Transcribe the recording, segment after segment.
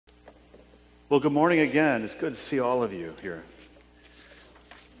Well, good morning again. It's good to see all of you here.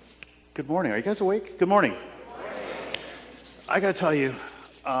 Good morning. Are you guys awake? Good morning. I got to tell you,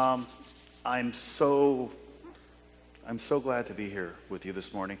 I'm so glad to be here with you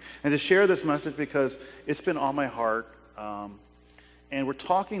this morning and to share this message because it's been on my heart. And we're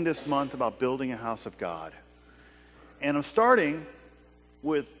talking this month about building a house of God. And I'm starting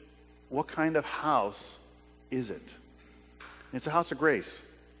with what kind of house is it? It's a house of grace.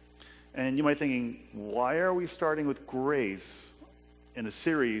 And you might be thinking, why are we starting with grace in a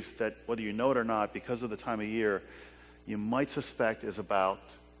series that, whether you know it or not, because of the time of year, you might suspect is about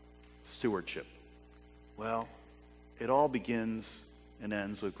stewardship? Well, it all begins and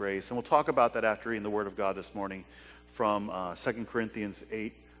ends with grace. And we'll talk about that after reading the Word of God this morning from 2 Corinthians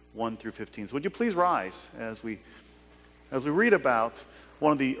 8, 1 through 15. So would you please rise as we read about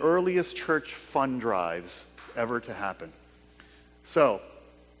one of the earliest church fund drives ever to happen. So,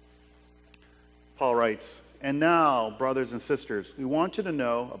 Paul writes, "And now, brothers and sisters, we want you to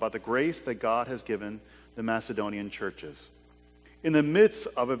know about the grace that God has given the Macedonian churches. In the midst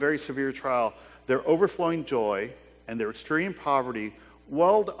of a very severe trial, their overflowing joy and their extreme poverty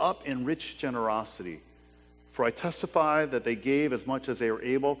welled up in rich generosity. For I testify that they gave as much as they were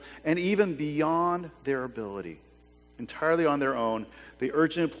able, and even beyond their ability. Entirely on their own, they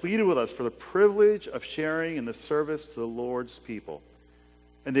urged and pleaded with us for the privilege of sharing in the service to the Lord's people.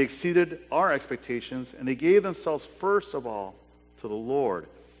 And they exceeded our expectations, and they gave themselves first of all to the Lord,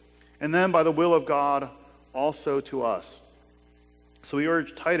 and then by the will of God also to us. So we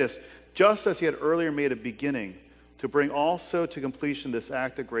urge Titus, just as he had earlier made a beginning, to bring also to completion this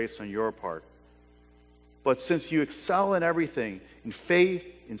act of grace on your part. But since you excel in everything, in faith,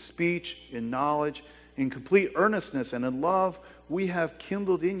 in speech, in knowledge, in complete earnestness, and in love, we have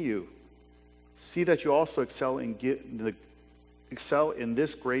kindled in you. See that you also excel in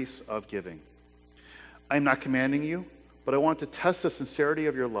this grace of giving. I am not commanding you, but I want to test the sincerity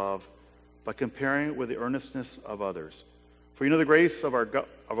of your love by comparing it with the earnestness of others. For you know the grace of our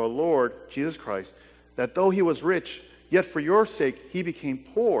Lord Jesus Christ, that though he was rich, yet for your sake he became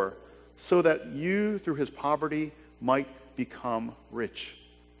poor, so that you through his poverty might become rich.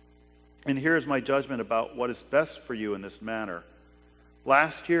 And here is my judgment about what is best for you in this manner.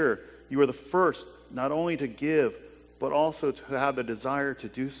 Last year you were the first not only to give, but also to have the desire to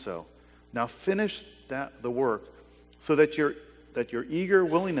do so. Now finish the work, so that your eager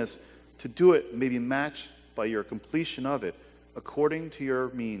willingness to do it may be matched by your completion of it, according to your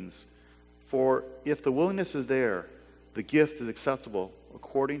means. For if the willingness is there, the gift is acceptable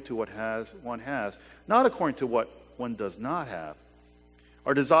according to what one has, not according to what one does not have.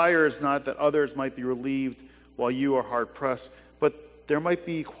 Our desire is not that others might be relieved while you are hard pressed, but there might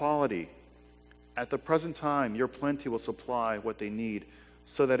be equality. At the present time, your plenty will supply what they need,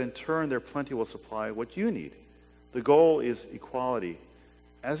 so that in turn their plenty will supply what you need. The goal is equality.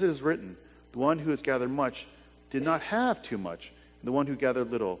 As it is written, the one who has gathered much did not have too much, and the one who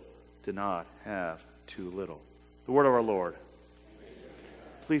gathered little did not have too little." The word of our Lord.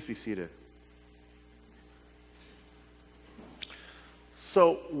 Please be seated.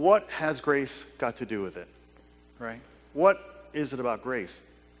 So what has grace got to do with it, right? What is it about grace?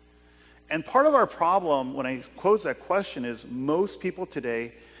 And part of our problem when I pose that question is most people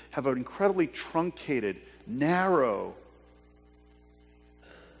today have an incredibly truncated, narrow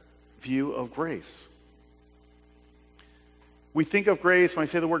view of grace. We think of grace, when I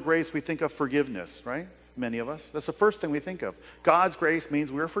say the word grace, we think of forgiveness, right? Many of us. That's the first thing we think of. God's grace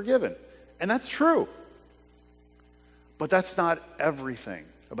means we are forgiven. And that's true. But that's not everything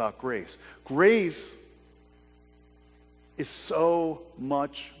about grace. Grace is so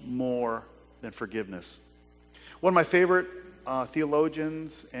much more than forgiveness. One of my favorite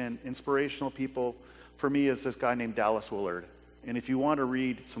theologians and inspirational people for me is this guy named Dallas Willard. And if you want to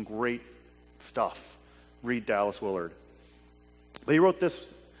read some great stuff, read Dallas Willard. But he wrote this: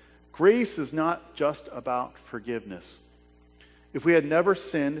 grace is not just about forgiveness. If we had never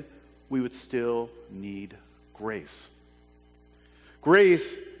sinned, we would still need grace.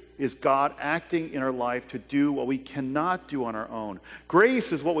 Grace is God acting in our life to do what we cannot do on our own.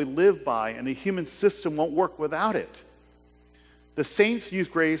 Grace is what we live by, and the human system won't work without it. The saints use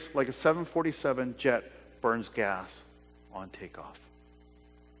grace like a 747 jet burns gas on takeoff.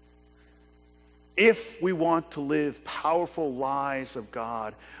 If we want to live powerful lives of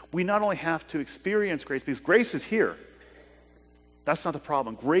God, we not only have to experience grace, because grace is here. That's not the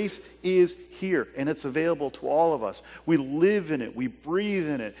problem. Grace is here, and it's available to all of us. We live in it. We breathe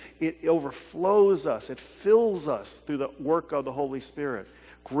in it. It overflows us. It fills us through the work of the Holy Spirit.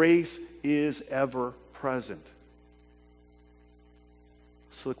 Grace is ever present.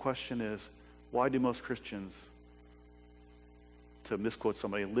 So the question is, Why do most Christians, to misquote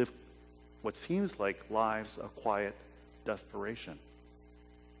somebody, live what seems like lives of quiet desperation?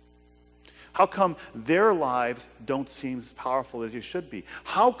 How come their lives don't seem as powerful as they should be?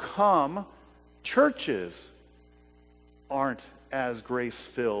 How come churches aren't as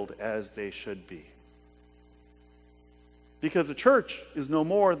grace-filled as they should be? Because the church is no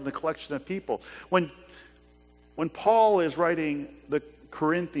more than the collection of people. When Paul is writing the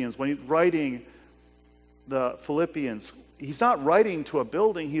Corinthians, when he's writing the Philippians, he's not writing to a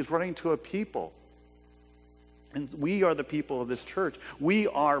building, he's writing to a people. And we are the people of this church. We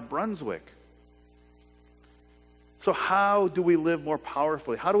are Brunswick. So how do we live more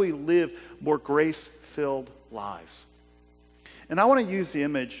powerfully? How do we live more grace-filled lives? And I want to use the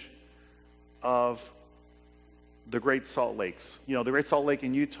image of the Great Salt Lakes. You know, the Great Salt Lake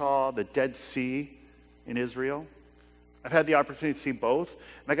in Utah, the Dead Sea in Israel. I've had the opportunity to see both.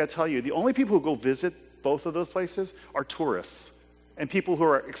 And I got to tell you, the only people who go visit both of those places are tourists and people who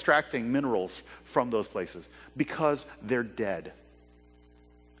are extracting minerals from those places because they're dead.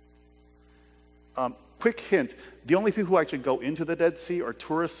 Quick hint, the only people who actually go into the Dead Sea are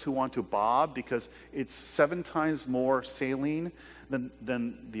tourists who want to bob because it's 7 times more saline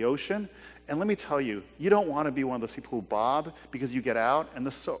than the ocean. And let me tell you, you don't want to be one of those people who bob because you get out and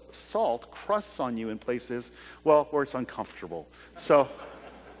the salt crusts on you in places, well, where it's uncomfortable. So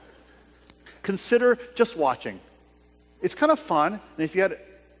consider just watching. It's kind of fun. And if you had,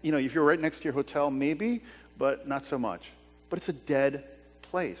 you know, if you're right next to your hotel, maybe, but not so much. But it's a dead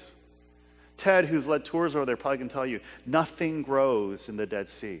place. Ted, who's led tours over there, probably can tell you, nothing grows in the Dead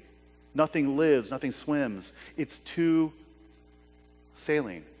Sea. Nothing lives, nothing swims. It's too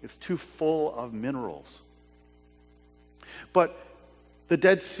saline. It's too full of minerals. But the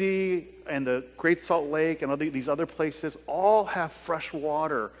Dead Sea and the Great Salt Lake and these other places all have fresh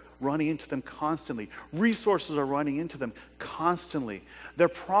water running into them constantly. Resources are running into them constantly. Their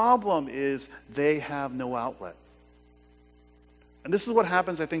problem is they have no outlet. And this is what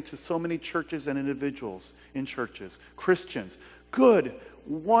happens, I think, to so many churches and individuals in churches. Christians, good,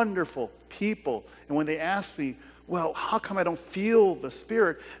 wonderful people. And when they ask me, well, how come I don't feel the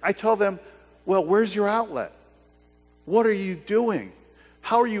Spirit? I tell them, well, where's your outlet? What are you doing?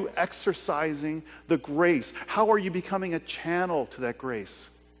 How are you exercising the grace? How are you becoming a channel to that grace?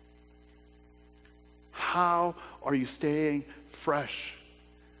 How are you staying fresh?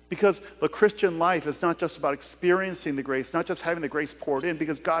 Because the Christian life is not just about experiencing the grace, not just having the grace poured in,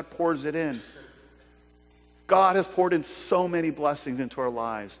 because God pours it in. God has poured in so many blessings into our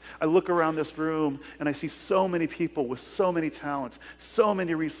lives. I look around this room and I see so many people with so many talents, so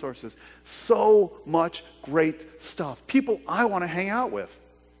many resources, so much great stuff. People I want to hang out with.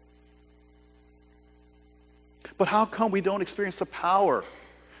 But how come we don't experience the power?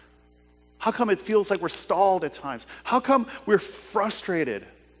 How come it feels like we're stalled at times? How come we're frustrated?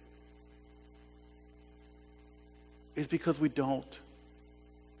 It's because we don't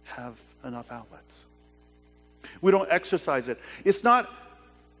have enough outlets. We don't exercise it. It's not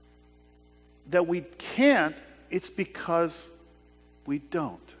that we can't, it's because we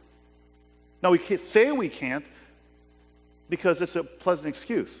don't. Now, we can't say we can't because it's a pleasant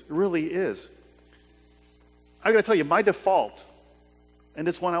excuse. It really is. I got to tell you, my default, and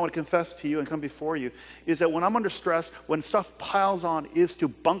it's one I want to confess to you and come before you, is that when I'm under stress, when stuff piles on, is to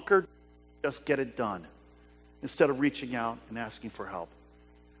bunker, just get it done, instead of reaching out and asking for help.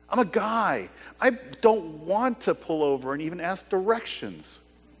 I'm a guy. I don't want to pull over and even ask directions.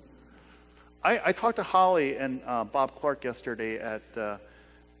 I talked to Holly and Bob Clark yesterday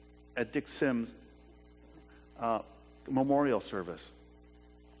at Dick Sims' memorial service.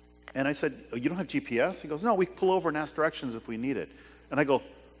 And I said, oh, you don't have GPS? He goes, no, we pull over and ask directions if we need it. And I go,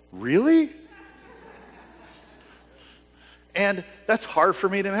 really? And that's hard for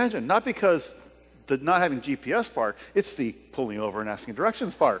me to imagine. Not because the not having GPS part, it's the pulling over and asking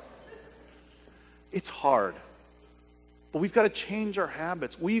directions part. It's hard. But we've got to change our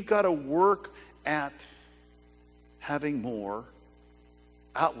habits. We've got to work at having more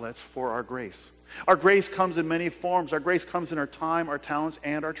outlets for our grace. Our grace comes in many forms. Our grace comes in our time, our talents,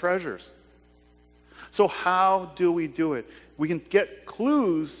 and our treasures. So how do we do it? We can get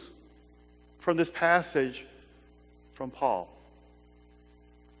clues from this passage from Paul.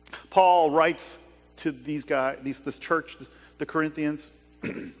 Paul writes to these guys, this church, the Corinthians,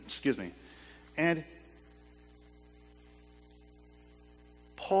 excuse me, and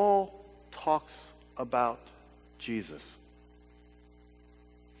Paul talks about Jesus.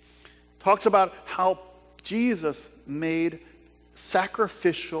 Talks about how Jesus made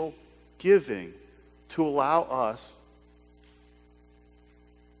sacrificial giving to allow us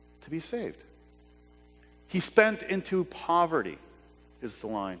to be saved. He spent into poverty, is the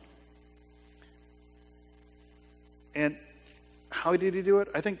line. And how did he do it?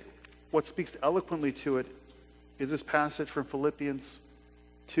 I think what speaks eloquently to it is this passage from Philippians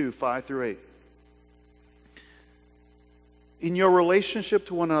 2, 5 through 8. In your relationship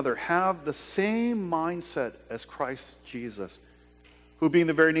to one another, have the same mindset as Christ Jesus, who being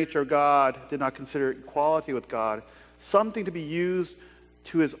the very nature of God, did not consider equality with God something to be used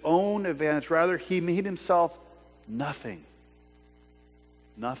to his own advantage. Rather, he made himself nothing.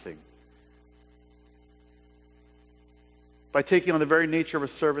 Nothing. By taking on the very nature of a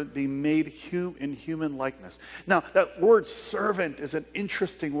servant, being made in human likeness. Now, that word servant is an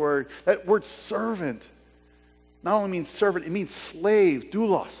interesting word. That word servant not only means servant, it means slave,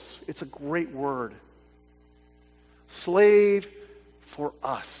 doulos. It's a great word. Slave for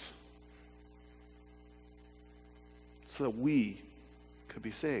us. So that we could be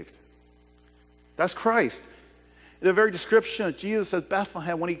saved. That's Christ. The very description of Jesus at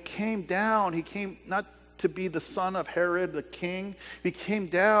Bethlehem, when he came down, he came not to be the son of Herod the king. He came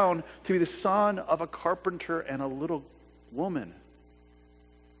down to be the son of a carpenter and a little woman.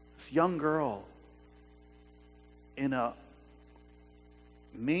 This young girl in a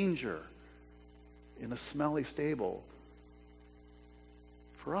manger, in a smelly stable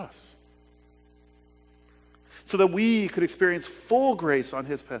for us. So that we could experience full grace on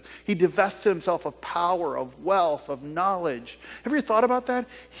his path. He divested himself of power, of wealth, of knowledge. Have you ever thought about that?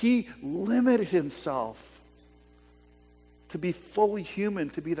 He limited himself to be fully human,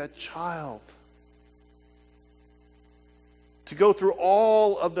 to be that child. To go through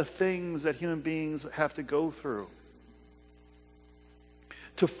all of the things that human beings have to go through.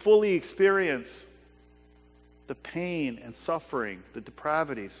 To fully experience the pain and suffering, the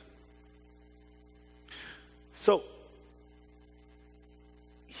depravities. So,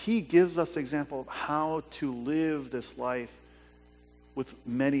 he gives us the example of how to live this life with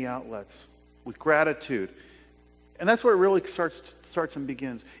many outlets, with gratitude. And that's where it really starts and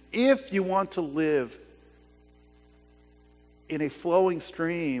begins. If you want to live in a flowing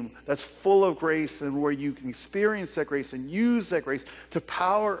stream that's full of grace and where you can experience that grace and use that grace to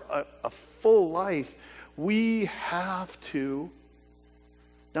power a full life, we have to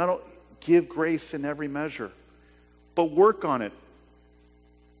not only give grace in every measure, but work on it.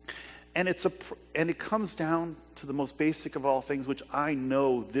 And it comes down to the most basic of all things, which I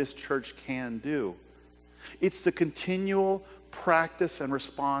know this church can do. It's the continual practice and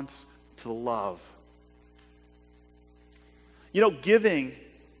response to love. You know, giving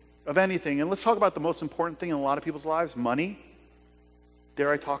of anything, and let's talk about the most important thing in a lot of people's lives, money.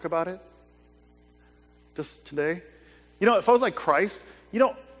 Dare I talk about it? Just today? You know, if I was like Christ, you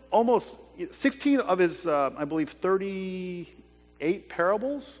know, almost 16 of his, I believe, 38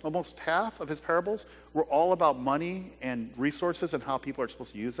 parables, almost half of his parables, were all about money and resources and how people are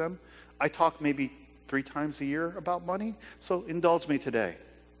supposed to use them. I talk maybe 3 times a year about money, so indulge me today.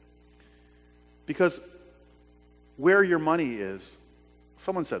 Because where your money is,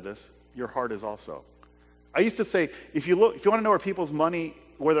 someone said this, your heart is also. I used to say, if you want to know where people's money,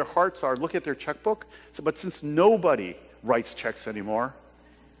 where their hearts are, look at their checkbook. So, but since nobody writes checks anymore,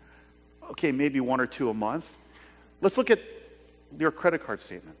 okay, maybe 1 or 2 a month, let's look at your credit card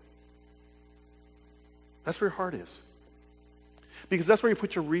statement. That's where your heart is. Because that's where you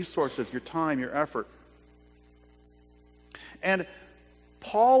put your resources, your time, your effort. And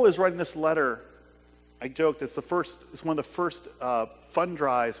Paul is writing this letter. I joked, it's one of the first fund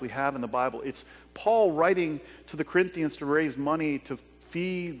drives we have in the Bible. It's Paul writing to the Corinthians to raise money to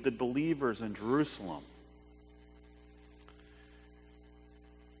feed the believers in Jerusalem.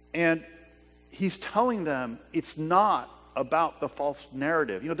 And he's telling them it's not about the false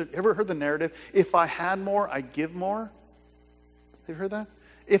narrative. You know, ever heard the narrative, if I had more, I'd give more? Have you heard that?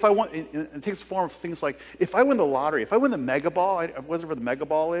 If I want, it takes the form of things like, if I win the lottery, if I win the mega ball, whatever the mega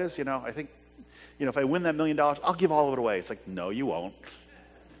ball is, you know, I think, you know, if I win that $1 million, I'll give all of it away. It's like, no, you won't.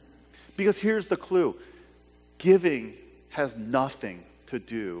 Because here's the clue. Giving has nothing to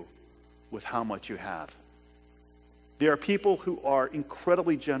do with how much you have. There are people who are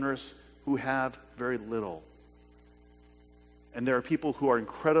incredibly generous who have very little. And there are people who are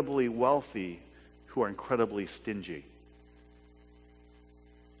incredibly wealthy who are incredibly stingy.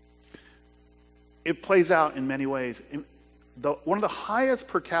 It plays out in many ways. One of the highest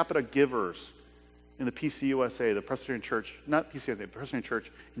per capita givers in the PCUSA, the Presbyterian Church, not PCUSA, the Presbyterian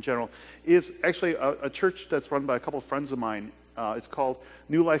Church in general, is actually a church that's run by a couple of friends of mine. It's called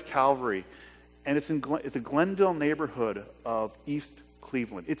New Life Calvary, and it's in the Glenville neighborhood of East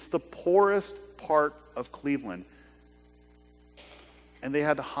Cleveland. It's the poorest part of Cleveland, and they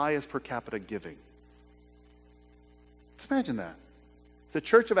had the highest per capita giving. Just imagine that. The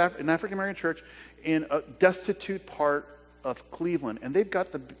church of an African-American church in a destitute part of Cleveland, and they've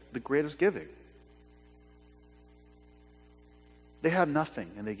got the greatest giving. They have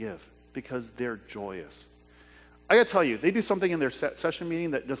nothing, and they give because they're joyous. I got to tell you, they do something in their session meeting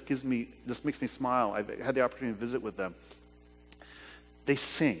that just makes me smile. I've had the opportunity to visit with them. They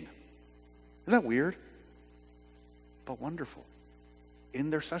sing. Isn't that weird? But wonderful. In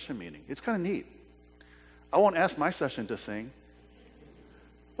their session meeting. It's kind of neat. I won't ask my session to sing.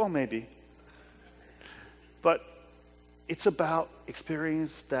 Well, maybe. But it's about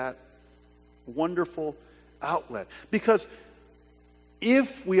experiencing that wonderful outlet. Because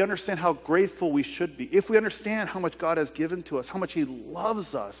if we understand how grateful we should be, if we understand how much God has given to us, how much he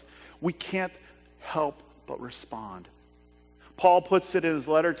loves us, we can't help but respond. Paul puts it in his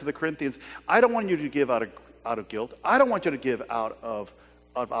letter to the Corinthians, I don't want you to give out of guilt. I don't want you to give out of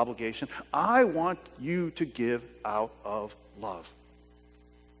obligation. I want you to give out of love.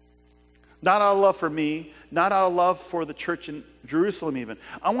 Not out of love for me, not out of love for the church in Jerusalem even.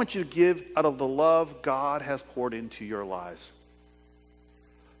 I want you to give out of the love God has poured into your lives.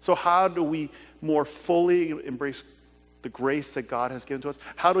 So how do we more fully embrace the grace that God has given to us?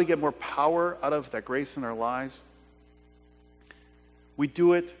 How do we get more power out of that grace in our lives? We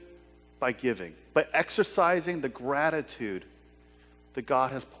do it by giving, by exercising the gratitude that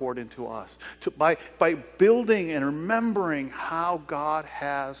God has poured into us, by building and remembering how God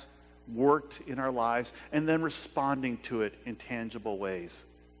has worked in our lives and then responding to it in tangible ways.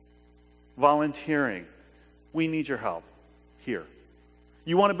 Volunteering. We need your help here.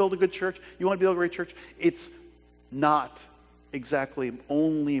 You want to build a good church? You want to build a great church? It's not exactly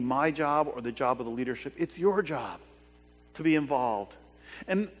only my job or the job of the leadership. It's your job to be involved.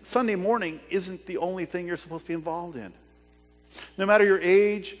 And Sunday morning isn't the only thing you're supposed to be involved in. No matter your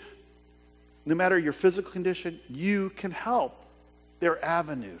age, no matter your physical condition, you can help. There are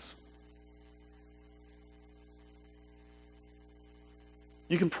avenues.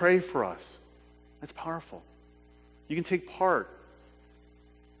 You can pray for us. That's powerful. You can take part.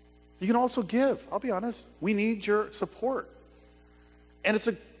 You can also give. I'll be honest. We need your support. And it's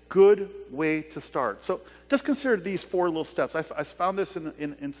a good way to start. So just consider these 4 little steps. I found this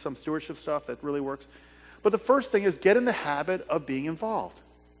in some stewardship stuff that really works. But the first thing is get in the habit of being involved.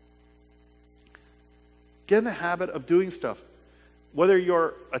 Get in the habit of doing stuff. Whether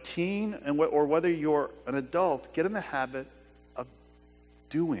you're a teen or whether you're an adult, get in the habit of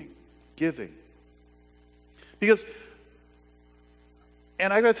giving. Because,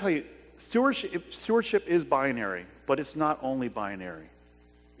 and I got to tell you, stewardship is binary, but it's not only binary.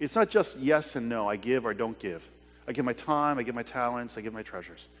 It's not just yes and no. I give or don't give. I give my time, I give my talents, I give my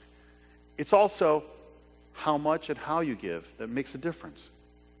treasures. It's also how much and how you give that makes a difference.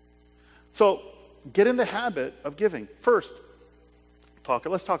 So get in the habit of giving. First,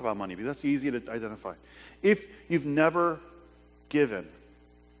 let's talk about money because that's easy to identify. If you've never given,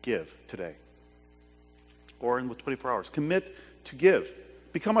 give today. Or in 24 hours. Commit to give.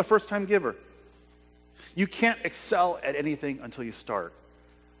 Become a first-time giver. You can't excel at anything until you start.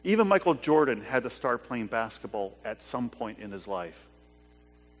 Even Michael Jordan had to start playing basketball at some point in his life.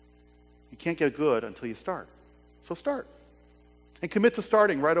 You can't get good until you start. So start. And commit to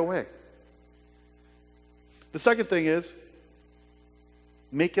starting right away. The second thing is,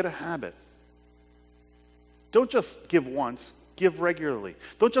 make it a habit. Don't just give once, give regularly.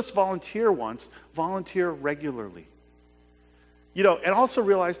 Don't just volunteer once, volunteer regularly. You know, and also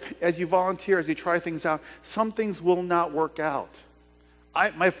realize as you volunteer, as you try things out, some things will not work out.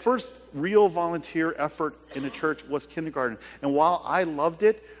 My first real volunteer effort in a church was kindergarten. And while I loved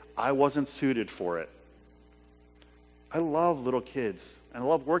it, I wasn't suited for it. I love little kids, and I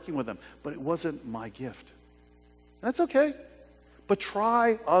love working with them, but it wasn't my gift. That's okay. But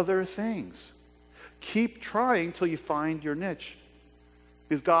try other things. Keep trying till you find your niche.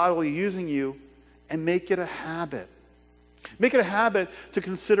 Because God will be using you, and make it a habit. Make it a habit to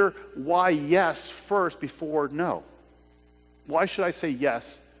consider why yes first before no. Why should I say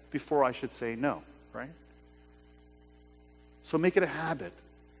yes before I should say no, right? So make it a habit.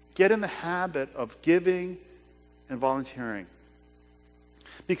 Get in the habit of giving and volunteering.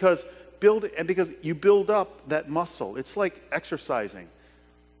 Because you build up that muscle. It's like exercising.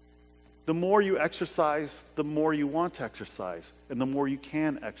 The more you exercise, the more you want to exercise, and the more you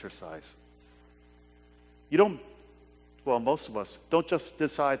can exercise. Most of us don't just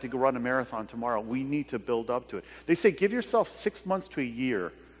decide to go run a marathon tomorrow. We need to build up to it. They say give yourself 6 months to a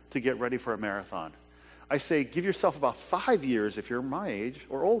year to get ready for a marathon. I say give yourself about 5 years if you're my age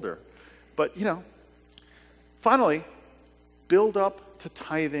or older. But, finally, build up to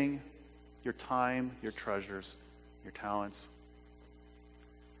tithing your time, your treasures, your talents.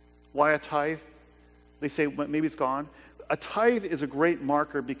 Why a tithe? They say maybe it's gone. A tithe is a great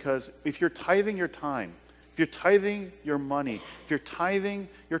marker because if you're tithing your time, if you're tithing your money, if you're tithing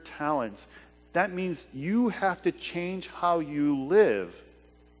your talents, that means you have to change how you live.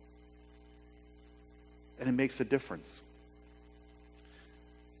 And it makes a difference.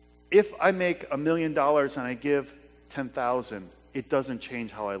 If I make $1 million and I give 10,000, it doesn't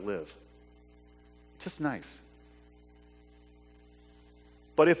change how I live. It's just nice.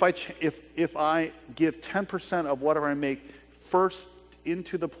 But if I give 10% of whatever I make first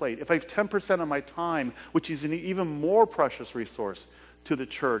into the plate, if I have 10% of my time, which is an even more precious resource to the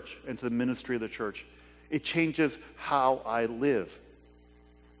church and to the ministry of the church, it changes how I live.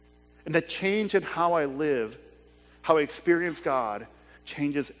 And that change in how I live, how I experience God,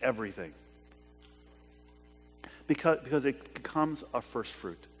 changes everything. Because it becomes a first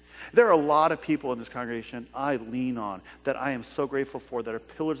fruit. There are a lot of people in this congregation I lean on, that I am so grateful for, that are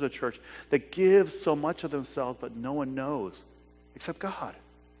pillars of the church, that give so much of themselves, but no one knows except God.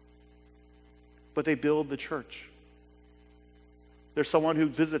 But they build the church. There's someone who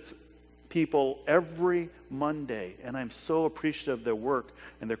visits people every Monday, and I'm so appreciative of their work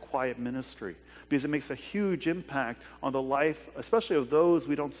and their quiet ministry, because it makes a huge impact on the life, especially of those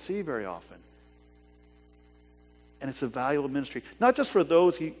we don't see very often. And it's a valuable ministry, not just for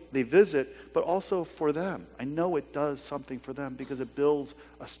those they visit, but also for them. I know it does something for them because it builds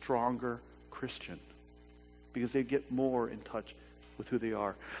a stronger Christian, because they get more in touch with who they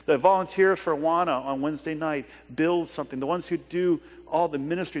are. The volunteers for Awana on Wednesday night build something. The ones who do all the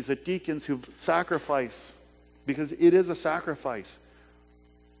ministries, the deacons who sacrifice, because it is a sacrifice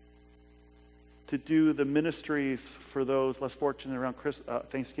to do the ministries for those less fortunate around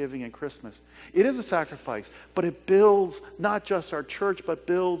Thanksgiving and Christmas. It is a sacrifice, but it builds not just our church, but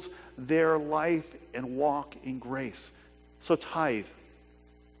builds their life and walk in grace. So tithe.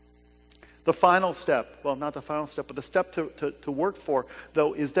 The final step, well, not the final step, but the step to work for,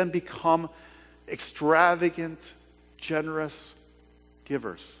 though, is then become extravagant, generous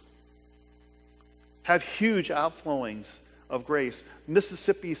givers. Have huge outflowings of grace,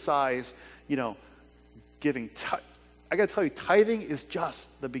 Mississippi-size, giving. I got to tell you, tithing is just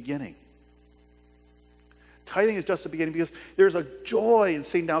the beginning. Tithing is just the beginning, because there's a joy in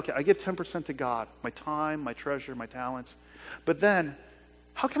saying, now, okay, I give 10% to God, my time, my treasure, my talents. But then,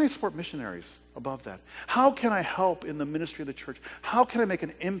 how can I support missionaries above that? How can I help in the ministry of the church? How can I make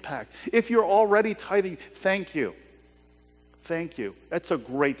an impact? If you're already tithing, thank you. Thank you. That's a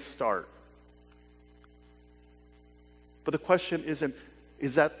great start. But the question isn't,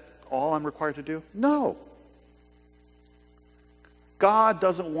 is that all I'm required to do? No. God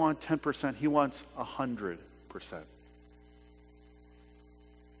doesn't want 10%. He wants 100%.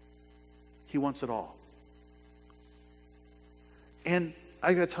 He wants it all. And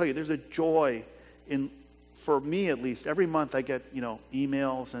I got to tell you, there's a joy for me at least, every month I get,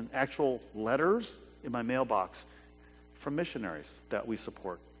 emails and actual letters in my mailbox from missionaries that we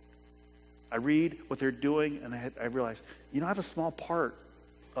support. I read what they're doing, and I realize, I have a small part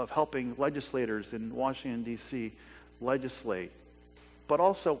of helping legislators in Washington, D.C. legislate, but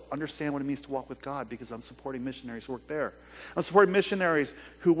also understand what it means to walk with God, because I'm supporting missionaries who work there. I'm supporting missionaries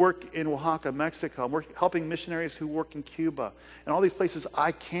who work in Oaxaca, Mexico. I'm helping missionaries who work in Cuba. And all these places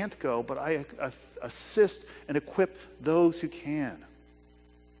I can't go, but I assist and equip those who can.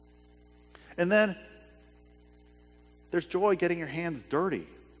 And then there's joy getting your hands dirty.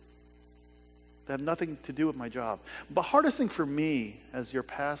 That have nothing to do with my job. The hardest thing for me as your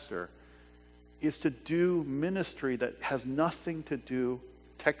pastor is to do ministry that has nothing to do,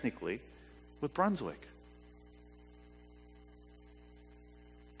 technically, with Brunswick.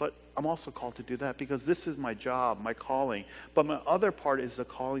 But I'm also called to do that because this is my job, my calling. But my other part is the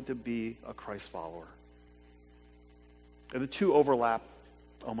calling to be a Christ follower. And the two overlap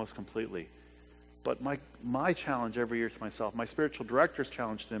almost completely. But my challenge every year to myself, my spiritual director's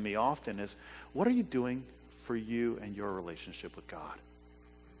challenge to me often is, what are you doing for you and your relationship with God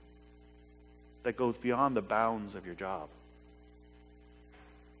that goes beyond the bounds of your job?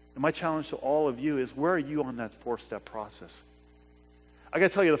 And my challenge to all of you is, where are you on that 4-step process? I got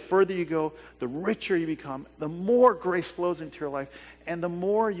to tell you, the further you go, the richer you become, the more grace flows into your life, and the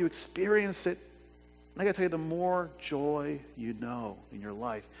more you experience it, I got to tell you, the more joy you know in your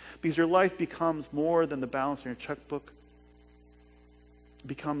life. Because your life becomes more than the balance in your checkbook. It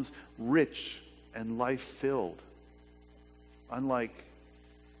becomes rich and life-filled. Unlike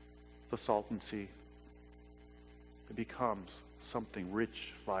the Salton Sea, it becomes something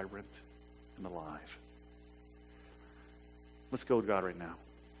rich, vibrant, and alive. Let's go to God right now.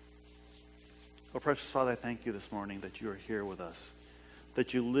 Oh, precious Father, I thank you this morning that you are here with us,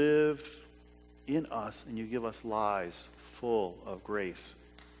 that you live in us and you give us lives full of grace.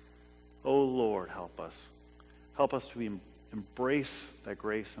 Oh, Lord, help us. Help us to embrace that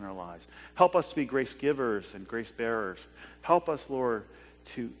grace in our lives. Help us to be grace givers and grace bearers. Help us, Lord,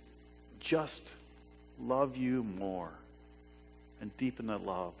 to just love you more and deepen that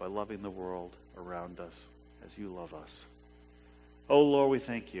love by loving the world around us as you love us. Oh, Lord, we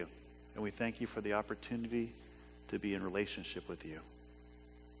thank you. And we thank you for the opportunity to be in relationship with you.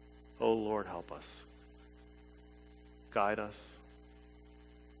 Oh, Lord, help us. Guide us.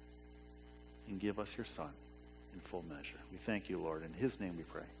 And give us your Son in full measure. We thank you, Lord. In his name we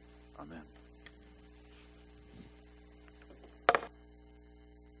pray. Amen.